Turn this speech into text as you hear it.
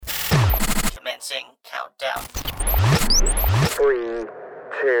Commencing countdown. 3,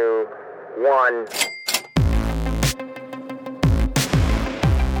 2, 1.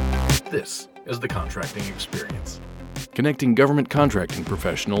 This is the contracting experience. Connecting government contracting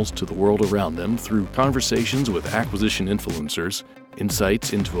professionals to the world around them through conversations with acquisition influencers,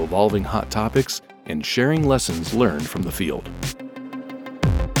 insights into evolving hot topics, and sharing lessons learned from the field.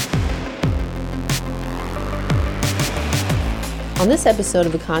 On this episode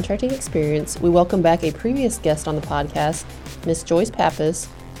of The Contracting Experience, we welcome back a previous guest on the podcast, Ms. Joyce Pappas,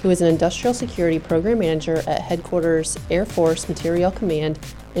 who is an Industrial Security Program Manager at Headquarters Air Force Materiel Command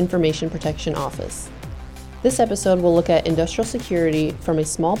Information Protection Office. This episode will look at industrial security from a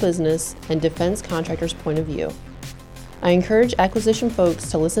small business and defense contractor's point of view. I encourage acquisition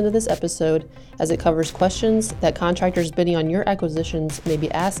folks to listen to this episode as it covers questions that contractors bidding on your acquisitions may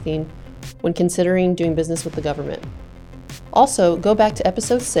be asking when considering doing business with the government. Also, go back to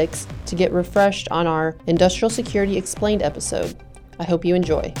episode 6 to get refreshed on our Industrial Security Explained episode. I hope you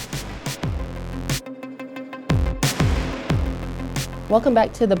enjoy. Welcome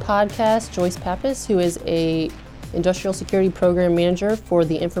back to the podcast, Joyce Pappas, who is a Industrial Security Program Manager for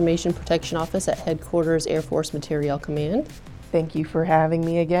the Information Protection Office at Headquarters Air Force Materiel Command. Thank you for having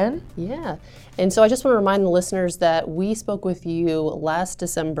me again. Yeah. And so I just want to remind the listeners that we spoke with you last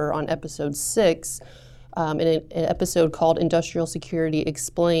December on episode 6 in an episode called Industrial Security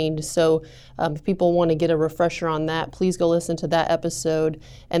Explained. So if people want to get a refresher on that, please go listen to that episode.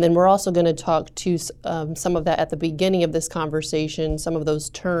 And then we're also going to talk to some of that at the beginning of this conversation, some of those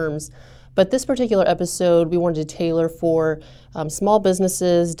terms. But this particular episode, we wanted to tailor for small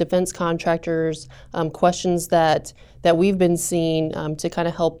businesses, defense contractors, questions that we've been seeing to kind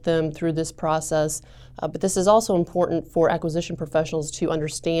of help them through this process. But this is also important for acquisition professionals to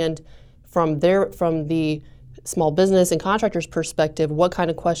understand from the small business and contractors' perspective, what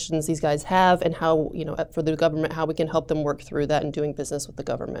kind of questions these guys have and how, for the government, how we can help them work through that in doing business with the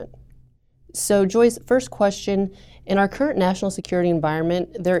government. So Joyce, first question, in our current national security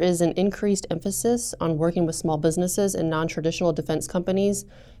environment, there is an increased emphasis on working with small businesses and non-traditional defense companies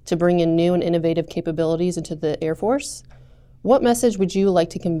to bring in new and innovative capabilities into the Air Force. What message would you like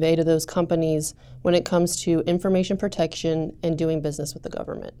to convey to those companies when it comes to information protection and doing business with the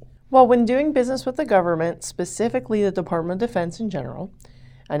government? Well, when doing business with the government, specifically the Department of Defense in general,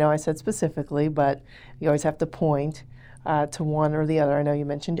 I know I said specifically, but you always have to point to one or the other. I know you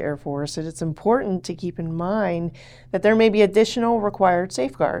mentioned Air Force, and it's important to keep in mind that there may be additional required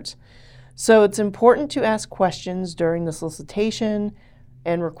safeguards. So it's important to ask questions during the solicitation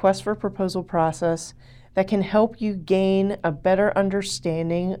and request for proposal process that can help you gain a better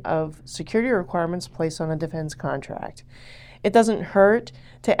understanding of security requirements placed on a defense contract. It doesn't hurt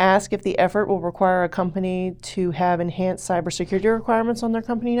to ask if the effort will require a company to have enhanced cybersecurity requirements on their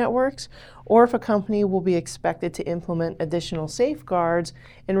company networks, or if a company will be expected to implement additional safeguards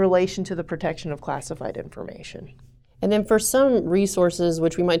in relation to the protection of classified information. And then for some resources,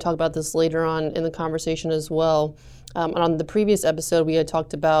 which we might talk about this later on in the conversation as well, on the previous episode, we had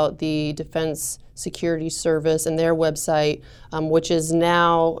talked about the Defense Security Service and their website, which is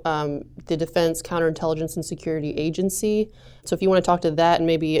now the Defense Counterintelligence and Security Agency. So if you want to talk to that and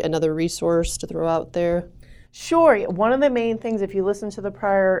maybe another resource to throw out there. Sure. One of the main things, if you listen to the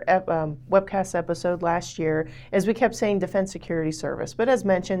prior webcast episode last year, is we kept saying Defense Security Service. But as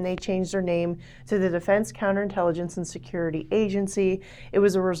mentioned, they changed their name to the Defense Counterintelligence and Security Agency. It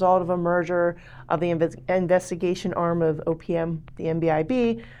was a result of a merger of the investigation arm of OPM, the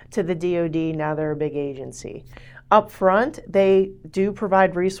NBIB, to the DoD. Now they're a big agency. Up front, they do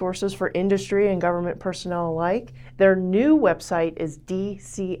provide resources for industry and government personnel alike. Their new website is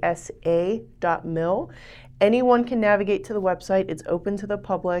dcsa.mil. Anyone can navigate to the website. It's open to the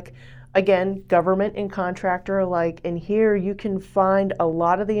public. Again, government and contractor alike. And here you can find a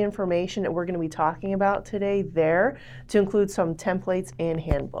lot of the information that we're going to be talking about today there, to include some templates and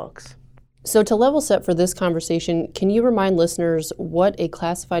handbooks. So to level set for this conversation, can you remind listeners what a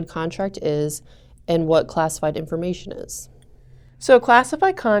classified contract is and what classified information is? So a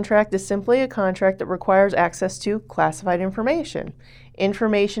classified contract is simply a contract that requires access to classified information.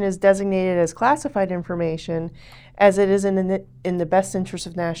 Information is designated as classified information as it is in the best interest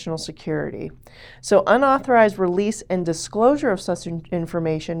of national security. So unauthorized release and disclosure of such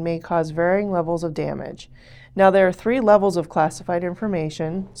information may cause varying levels of damage. Now there are 3 levels of classified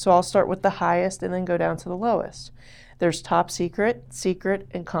information, so I'll start with the highest and then go down to the lowest. There's top secret, secret,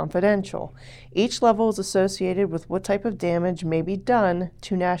 and confidential. Each level is associated with what type of damage may be done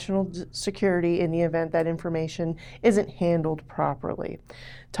to national security in the event that information isn't handled properly.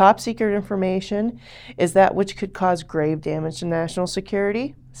 Top secret information is that which could cause grave damage to national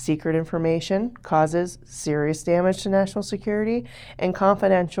security. secret information causes serious damage to national security, and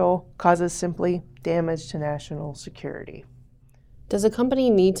confidential causes simply damage to national security. Does a company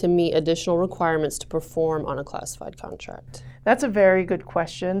need to meet additional requirements to perform on a classified contract? That's a very good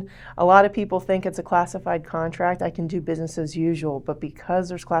question. A lot of people think it's a classified contract, I can do business as usual, but because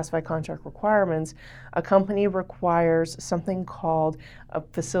there's classified contract requirements, a company requires something called a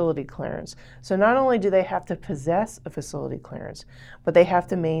facility clearance. So not only do they have to possess a facility clearance, but they have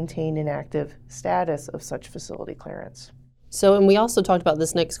to maintain an active status of such facility clearance. So, and we also talked about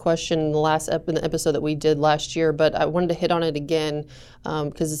this next question in the episode that we did last year, but I wanted to hit on it again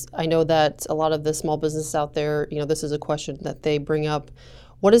because I know that a lot of the small businesses out there, this is a question that they bring up.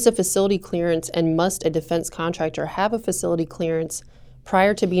 What is a facility clearance, and must a defense contractor have a facility clearance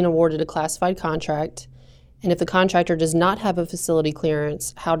prior to being awarded a classified contract? And if the contractor does not have a facility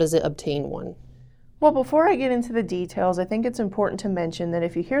clearance, how does it obtain one? Well, before I get into the details, I think it's important to mention that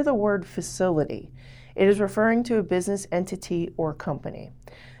if you hear the word facility, it is referring to a business entity or company.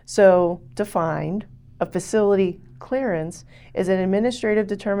 So, defined, a facility clearance is an administrative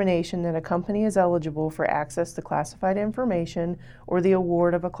determination that a company is eligible for access to classified information or the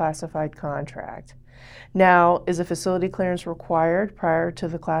award of a classified contract. Now, is a facility clearance required prior to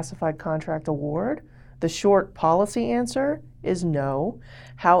the classified contract award? The short policy answer is no.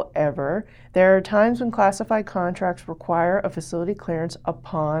 However, there are times when classified contracts require a facility clearance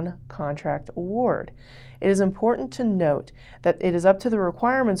upon contract award. It is important to note that it is up to the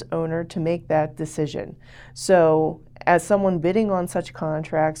requirements owner to make that decision. So, as someone bidding on such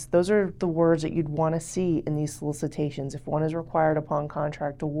contracts, those are the words that you'd want to see in these solicitations. If one is required upon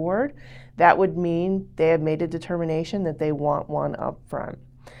contract award, that would mean they have made a determination that they want one up front.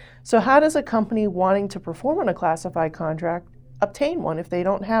 So how does a company wanting to perform on a classified contract obtain one if they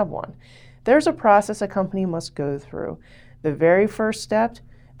don't have one? There's a process a company must go through. The very first step,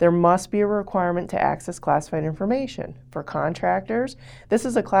 there must be a requirement to access classified information. For contractors, this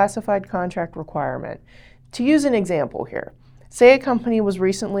is a classified contract requirement. To use an example here, say a company was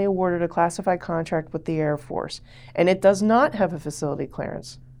recently awarded a classified contract with the Air Force, and it does not have a facility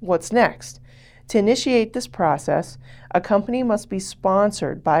clearance. What's next? To initiate this process, a company must be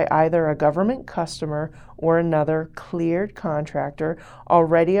sponsored by either a government customer or another cleared contractor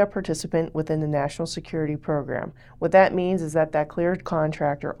already a participant within the national security program. What that means is that cleared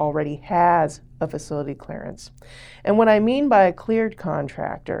contractor already has a facility clearance. And what I mean by a cleared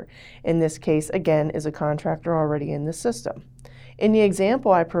contractor, in this case, again, is a contractor already in the system. In the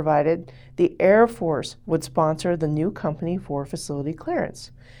example I provided, the Air Force would sponsor the new company for facility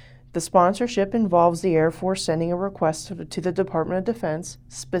clearance. The sponsorship involves the Air Force sending a request to the Department of Defense,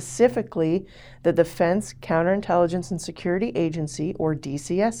 specifically the Defense Counterintelligence and Security Agency, or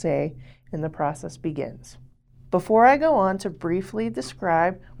DCSA, and the process begins. Before I go on to briefly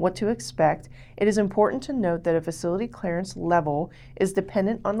describe what to expect, it is important to note that a facility clearance level is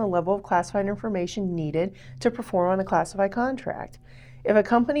dependent on the level of classified information needed to perform on a classified contract. If a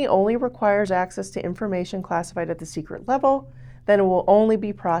company only requires access to information classified at the secret level, then it will only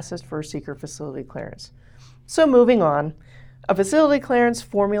be processed for a secret facility clearance. So moving on, a facility clearance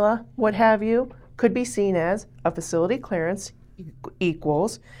formula, what have you, could be seen as a facility clearance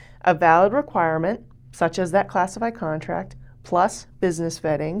equals a valid requirement, such as that classified contract, plus business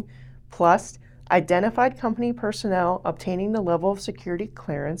vetting, plus identified company personnel obtaining the level of security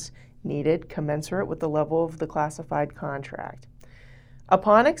clearance needed commensurate with the level of the classified contract.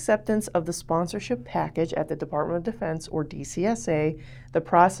 Upon acceptance of the sponsorship package at the Department of Defense, or DCSA, the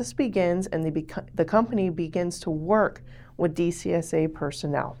process begins and the company begins to work with DCSA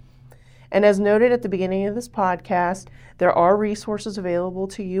personnel. And as noted at the beginning of this podcast, there are resources available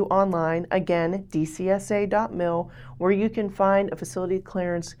to you online, again, dcsa.mil, where you can find a facility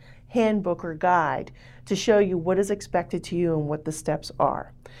clearance handbook or guide to show you what is expected to you and what the steps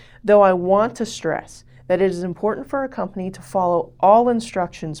are. Though I want to stress that it is important for a company to follow all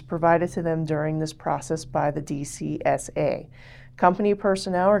instructions provided to them during this process by the DCSA. Company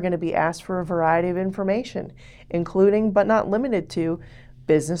personnel are going to be asked for a variety of information, including but not limited to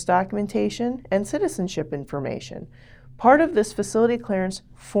business documentation and citizenship information. Part of this facility clearance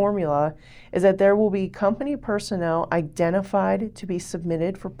formula is that there will be company personnel identified to be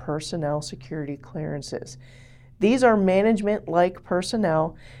submitted for personnel security clearances. These are management-like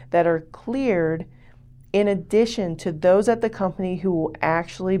personnel that are cleared in addition to those at the company who will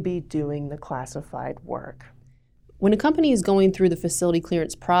actually be doing the classified work. When a company is going through the facility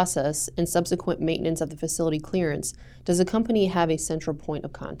clearance process and subsequent maintenance of the facility clearance, does a company have a central point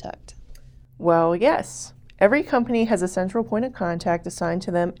of contact? Well, yes. Every company has a central point of contact assigned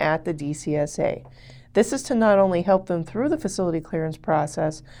to them at the DCSA. This is to not only help them through the facility clearance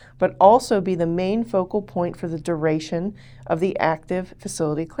process, but also be the main focal point for the duration of the active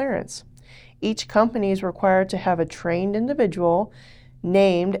facility clearance. Each company is required to have a trained individual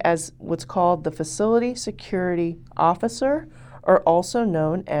named as what's called the Facility Security Officer, or also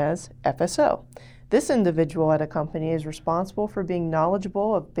known as FSO. This individual at a company is responsible for being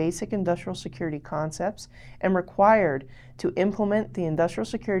knowledgeable of basic industrial security concepts and required to implement the industrial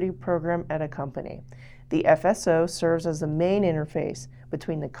security program at a company. The FSO serves as the main interface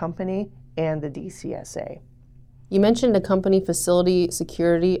between the company and the DCSA. You mentioned a company facility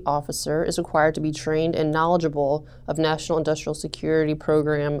security officer is required to be trained and knowledgeable of National Industrial Security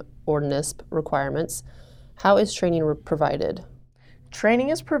Program or NISP requirements. How is training provided? Training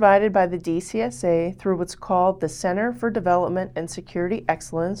is provided by the DCSA through what's called the Center for Development and Security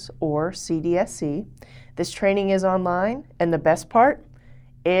Excellence, or CDSC. This training is online, and the best part,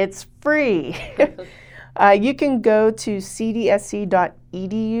 it's free. You can go to cdsc.edu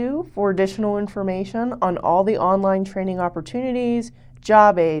for additional information on all the online training opportunities,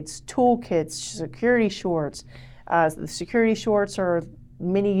 job aids, toolkits, security shorts. The security shorts are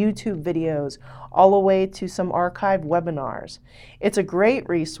mini YouTube videos, all the way to some archived webinars. It's a great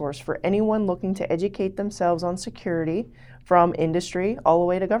resource for anyone looking to educate themselves on security, from industry all the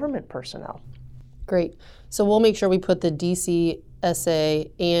way to government personnel. Great. So we'll make sure we put the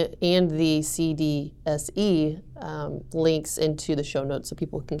DCSA and the CDSE links into the show notes so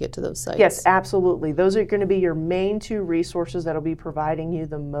people can get to those sites. Yes, absolutely. Those are going to be your main two resources that will be providing you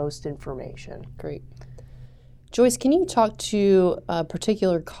the most information. Great. Joyce, can you talk to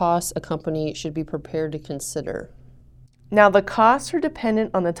particular costs a company should be prepared to consider? Now, the costs are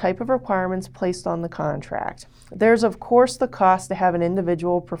dependent on the type of requirements placed on the contract. There's, of course, the cost to have an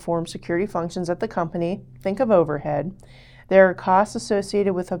individual perform security functions at the company. Think of overhead. There are costs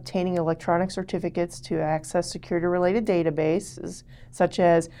associated with obtaining electronic certificates to access security-related databases, such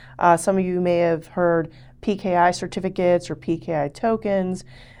as some of you may have heard PKI certificates or PKI tokens.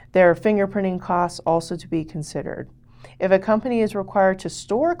 There are fingerprinting costs also to be considered. If a company is required to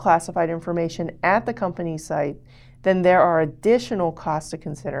store classified information at the company site, then there are additional costs to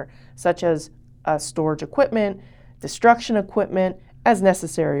consider, such as storage equipment, destruction equipment, as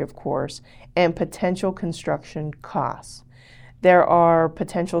necessary, of course, and potential construction costs. There are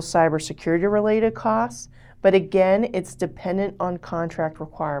potential cybersecurity related costs, but again, it's dependent on contract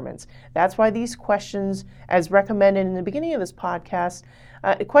requirements. That's why these questions, as recommended in the beginning of this podcast,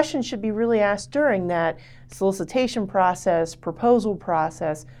 questions should be really asked during that solicitation process, proposal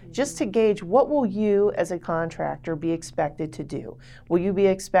process, just to gauge what will you as a contractor be expected to do. Will you be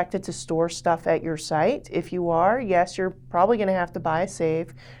expected to store stuff at your site? If you are, yes, you're probably going to have to buy a safe.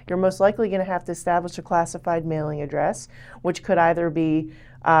 You're most likely going to have to establish a classified mailing address, which could either be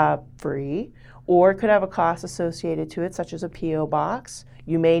free or it could have a cost associated to it, such as a P.O. box.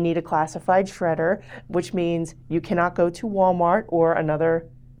 You may need a classified shredder, which means you cannot go to Walmart or another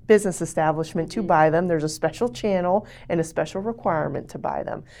business establishment to buy them. There's a special channel and a special requirement to buy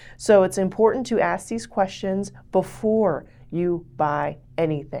them. So it's important to ask these questions before you buy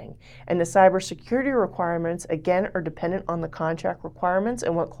anything. And the cybersecurity requirements, again, are dependent on the contract requirements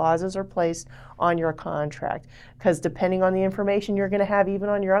and what clauses are placed on your contract. Because depending on the information you're going to have even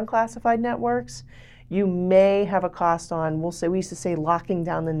on your unclassified networks, you may have a cost on, we used to say locking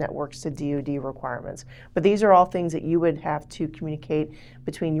down the networks to DoD requirements. But these are all things that you would have to communicate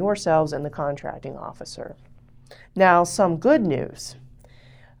between yourselves and the contracting officer. Now, some good news.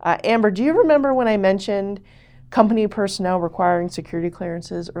 Amber, do you remember when I mentioned company personnel requiring security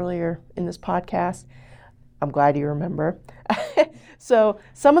clearances earlier in this podcast? I'm glad you remember. So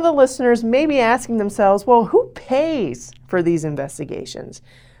some of the listeners may be asking themselves, well, who pays for these investigations?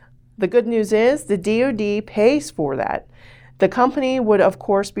 The good news is the DoD pays for that. The company would, of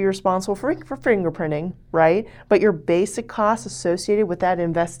course, be responsible for fingerprinting, right? But your basic costs associated with that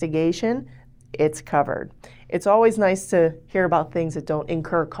investigation, it's covered. It's always nice to hear about things that don't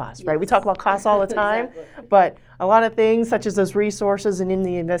incur costs, right? We talk about costs all the time, exactly. But a lot of things, such as those resources and in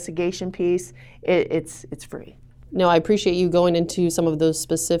the investigation piece, it's free. No, I appreciate you going into some of those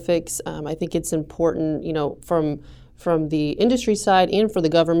specifics. I think it's important, from the industry side and for the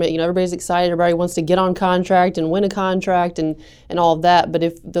government. Everybody's excited, everybody wants to get on contract and win a contract and all of that, but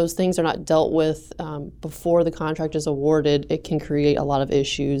if those things are not dealt with before the contract is awarded, it can create a lot of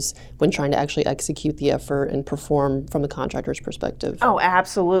issues when trying to actually execute the effort and perform from the contractor's perspective. Oh,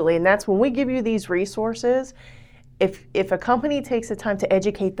 absolutely, and that's when we give you these resources. If a company takes the time to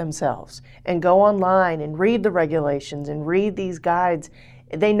educate themselves and go online and read the regulations and read these guides,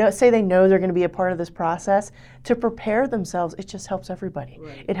 they know they're going to be a part of this process, to prepare themselves, it just helps everybody.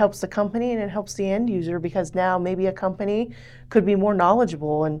 Right. It helps the company and it helps the end user, because now maybe a company could be more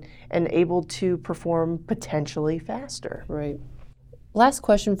knowledgeable and able to perform potentially faster. Right. Last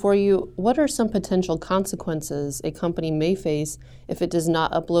question for you. What are some potential consequences a company may face if it does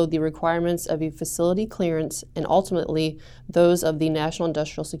not upload the requirements of a facility clearance and ultimately those of the National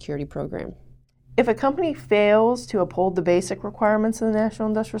Industrial Security Program? If a company fails to uphold the basic requirements of the National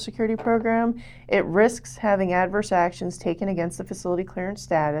Industrial Security Program, it risks having adverse actions taken against the facility clearance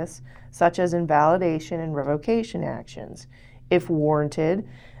status, such as invalidation and revocation actions. If warranted,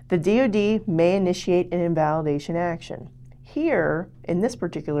 the DoD may initiate an invalidation action. Here, in this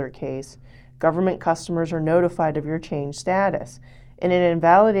particular case, government customers are notified of your changed status. In an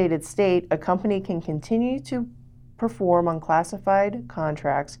invalidated state, a company can continue to perform on classified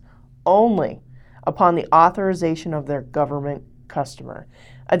contracts only upon the authorization of their government customer.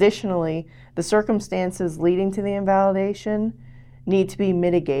 Additionally, the circumstances leading to the invalidation need to be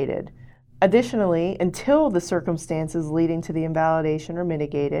mitigated. Additionally, until the circumstances leading to the invalidation are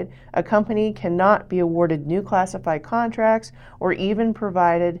mitigated, a company cannot be awarded new classified contracts or even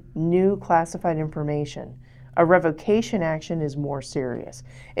provided new classified information. A revocation action is more serious.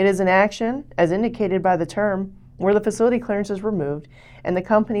 It is an action, as indicated by the term, where the facility clearance is removed and the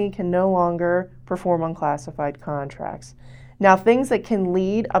company can no longer perform on classified contracts. Now, things that can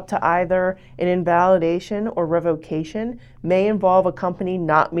lead up to either an invalidation or revocation may involve a company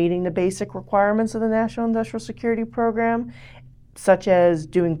not meeting the basic requirements of the National Industrial Security Program, such as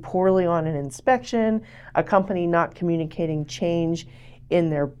doing poorly on an inspection, a company not communicating change in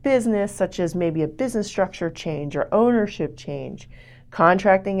their business, such as maybe a business structure change or ownership change.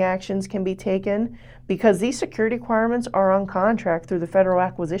 Contracting actions can be taken because these security requirements are on contract through the Federal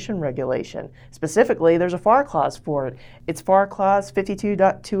Acquisition Regulation. Specifically, there's a FAR clause for it. It's FAR Clause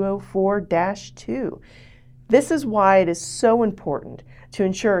 52.204-2. This is why it is so important to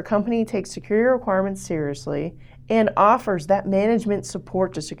ensure a company takes security requirements seriously and offers that management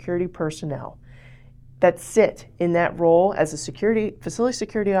support to security personnel that sit in that role as a facility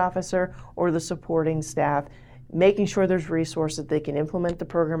security officer or the supporting staff, making sure there's resources they can implement the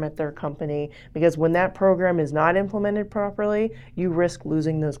program at their company, because when that program is not implemented properly, you risk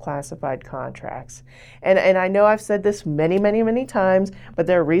losing those classified contracts. And I know I've said this many, many, many times, but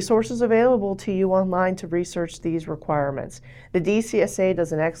there are resources available to you online to research these requirements. The DCSA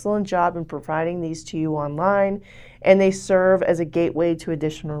does an excellent job in providing these to you online, and they serve as a gateway to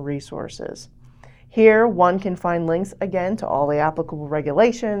additional resources. Here, one can find links again to all the applicable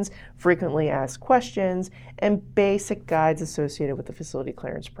regulations, frequently asked questions, and basic guides associated with the facility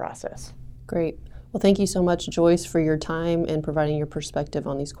clearance process. Great. Well, thank you so much, Joyce, for your time and providing your perspective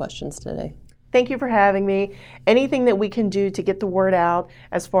on these questions today. Thank you for having me. Anything that we can do to get the word out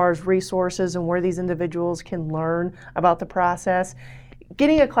as far as resources and where these individuals can learn about the process.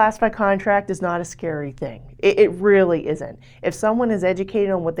 Getting a classified contract is not a scary thing. It really isn't. If someone is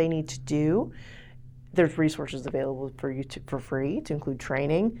educated on what they need to do, there's resources available for you for free, to include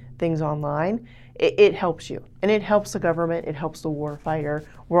training, things online. It helps you, and it helps the government, it helps the warfighter.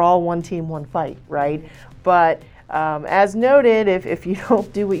 We're all one team, one fight, right? But as noted, if you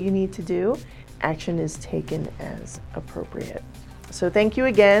don't do what you need to do, action is taken as appropriate. So thank you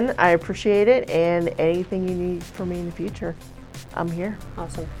again, I appreciate it, and anything you need from me in the future, I'm here.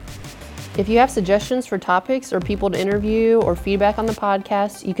 Awesome. If you have suggestions for topics or people to interview or feedback on the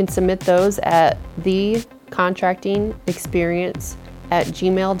podcast, you can submit those at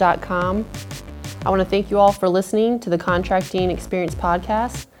thecontractingexperience@gmail.com. I want to thank you all for listening to the Contracting Experience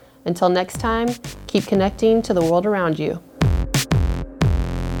podcast. Until next time, keep connecting to the world around you.